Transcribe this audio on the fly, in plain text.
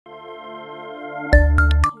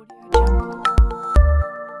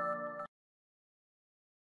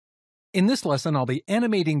In this lesson, I'll be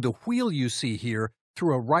animating the wheel you see here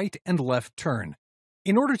through a right and left turn.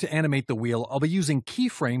 In order to animate the wheel, I'll be using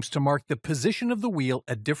keyframes to mark the position of the wheel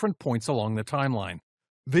at different points along the timeline.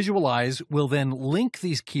 Visualize will then link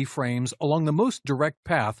these keyframes along the most direct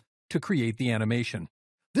path to create the animation.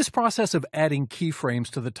 This process of adding keyframes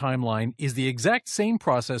to the timeline is the exact same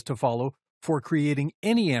process to follow for creating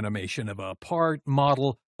any animation of a part,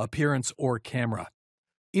 model, appearance, or camera.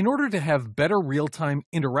 In order to have better real-time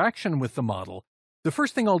interaction with the model, the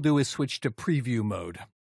first thing I'll do is switch to preview mode.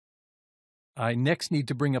 I next need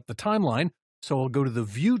to bring up the timeline, so I'll go to the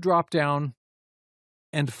View drop-down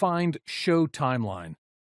and find Show Timeline.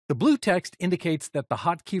 The blue text indicates that the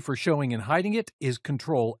hotkey for showing and hiding it is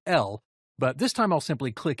Ctrl-L, but this time I'll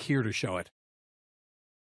simply click here to show it.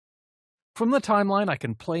 From the timeline, I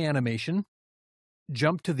can play animation,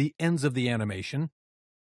 jump to the ends of the animation,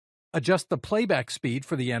 adjust the playback speed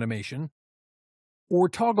for the animation, or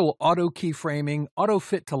toggle auto keyframing, auto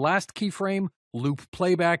fit to last keyframe, loop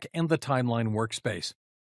playback, and the timeline workspace.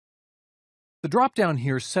 The drop-down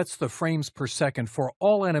here sets the frames per second for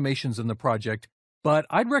all animations in the project, but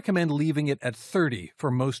I'd recommend leaving it at 30 for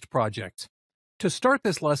most projects. To start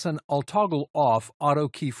this lesson, I'll toggle off auto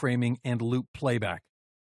keyframing and loop playback.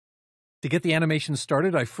 To get the animation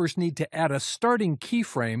started, I first need to add a starting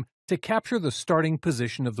keyframe to capture the starting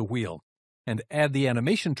position of the wheel, and add the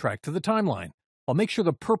animation track to the timeline. I'll make sure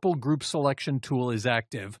the purple group selection tool is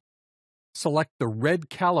active, select the red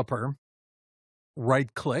caliper,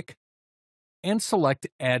 right-click, and select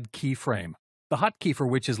Add Keyframe, the hotkey for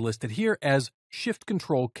which is listed here as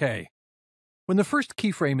Shift-Control-K. When the first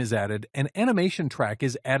keyframe is added, an animation track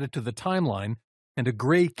is added to the timeline, and a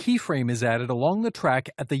gray keyframe is added along the track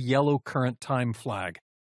at the yellow current time flag.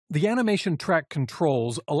 The animation track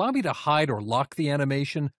controls allow me to hide or lock the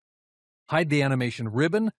animation, hide the animation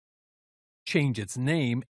ribbon, change its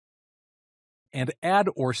name, and add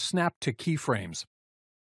or snap to keyframes.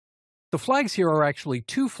 The flags here are actually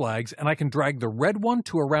two flags, and I can drag the red one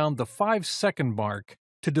to around the 5-second mark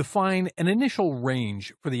to define an initial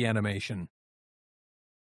range for the animation.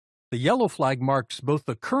 The yellow flag marks both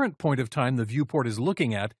the current point of time the viewport is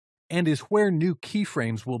looking at and is where new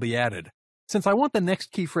keyframes will be added. Since I want the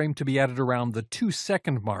next keyframe to be added around the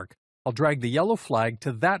 2-second mark, I'll drag the yellow flag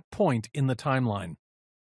to that point in the timeline.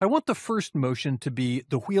 I want the first motion to be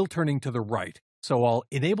the wheel turning to the right, so I'll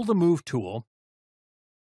enable the Move tool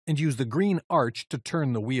and use the green arch to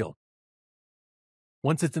turn the wheel.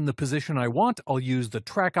 Once it's in the position I want, I'll use the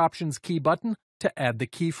Track Options key button to add the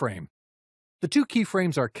keyframe. The two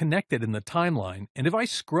keyframes are connected in the timeline, and if I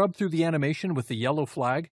scrub through the animation with the yellow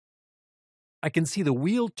flag, I can see the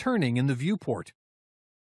wheel turning in the viewport.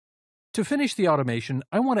 To finish the automation,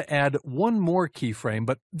 I want to add one more keyframe,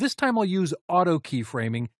 but this time I'll use auto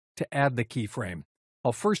keyframing to add the keyframe.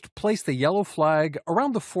 I'll first place the yellow flag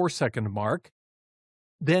around the 4-second mark,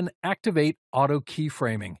 then activate auto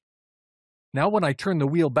keyframing. Now when I turn the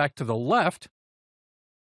wheel back to the left,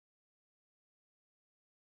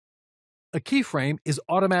 a keyframe is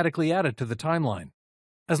automatically added to the timeline.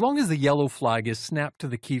 As long as the yellow flag is snapped to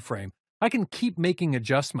the keyframe, I can keep making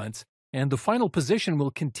adjustments, and the final position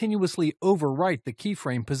will continuously overwrite the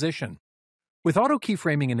keyframe position. With auto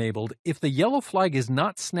keyframing enabled, if the yellow flag is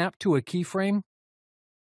not snapped to a keyframe,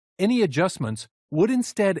 any adjustments would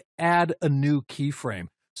instead add a new keyframe.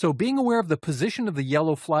 So being aware of the position of the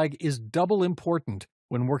yellow flag is double important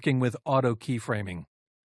when working with auto keyframing.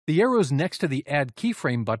 The arrows next to the Add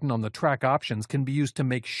Keyframe button on the track options can be used to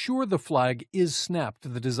make sure the flag is snapped to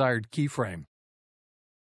the desired keyframe.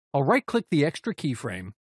 I'll right-click the extra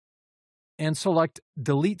keyframe and select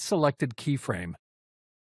Delete Selected Keyframe.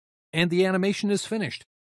 And the animation is finished.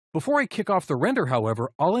 Before I kick off the render,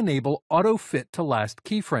 however, I'll enable Auto Fit to Last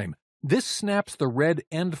Keyframe. This snaps the red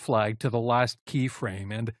end flag to the last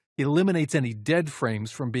keyframe and eliminates any dead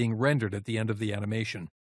frames from being rendered at the end of the animation.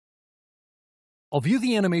 I'll view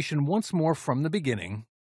the animation once more from the beginning.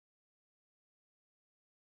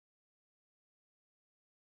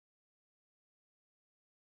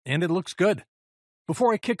 And it looks good.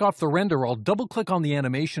 Before I kick off the render, I'll double-click on the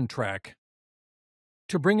animation track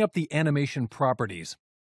to bring up the animation properties.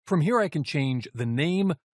 From here I can change the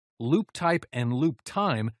name, loop type, and loop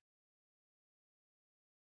time,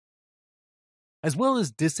 as well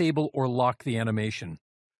as disable or lock the animation.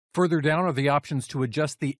 Further down are the options to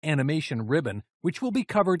adjust the animation ribbon, which will be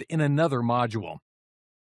covered in another module.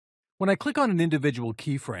 When I click on an individual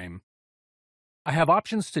keyframe, I have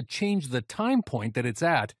options to change the time point that it's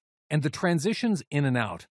at and the transitions in and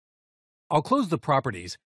out. I'll close the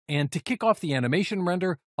properties, and to kick off the animation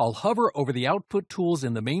render, I'll hover over the output tools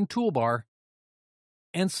in the main toolbar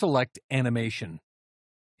and select Animation.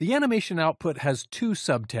 The animation output has two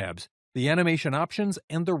subtabs, the animation options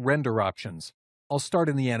and the render options. I'll start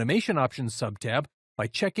in the animation options subtab by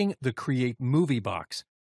checking the Create Movie box.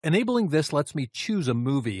 Enabling this lets me choose a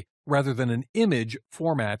movie rather than an image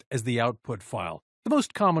format as the output file, the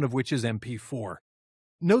most common of which is MP4.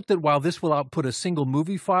 Note that while this will output a single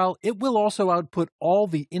movie file, it will also output all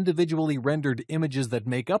the individually rendered images that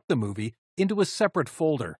make up the movie into a separate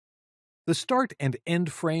folder. The start and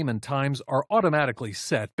end frame and times are automatically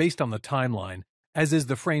set based on the timeline, as is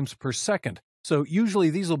the frames per second, so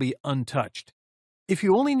usually these will be untouched. If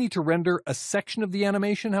you only need to render a section of the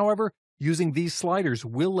animation, however, using these sliders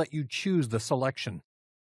will let you choose the selection.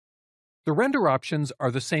 The render options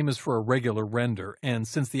are the same as for a regular render, and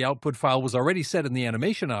since the output file was already set in the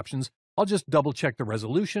animation options, I'll just double-check the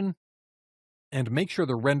resolution and make sure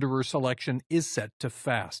the renderer selection is set to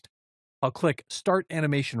fast. I'll click Start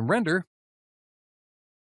Animation Render,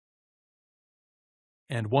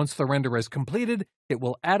 and once the render is completed, it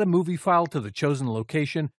will add a movie file to the chosen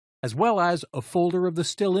location, as well as a folder of the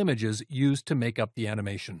still images used to make up the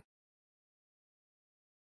animation.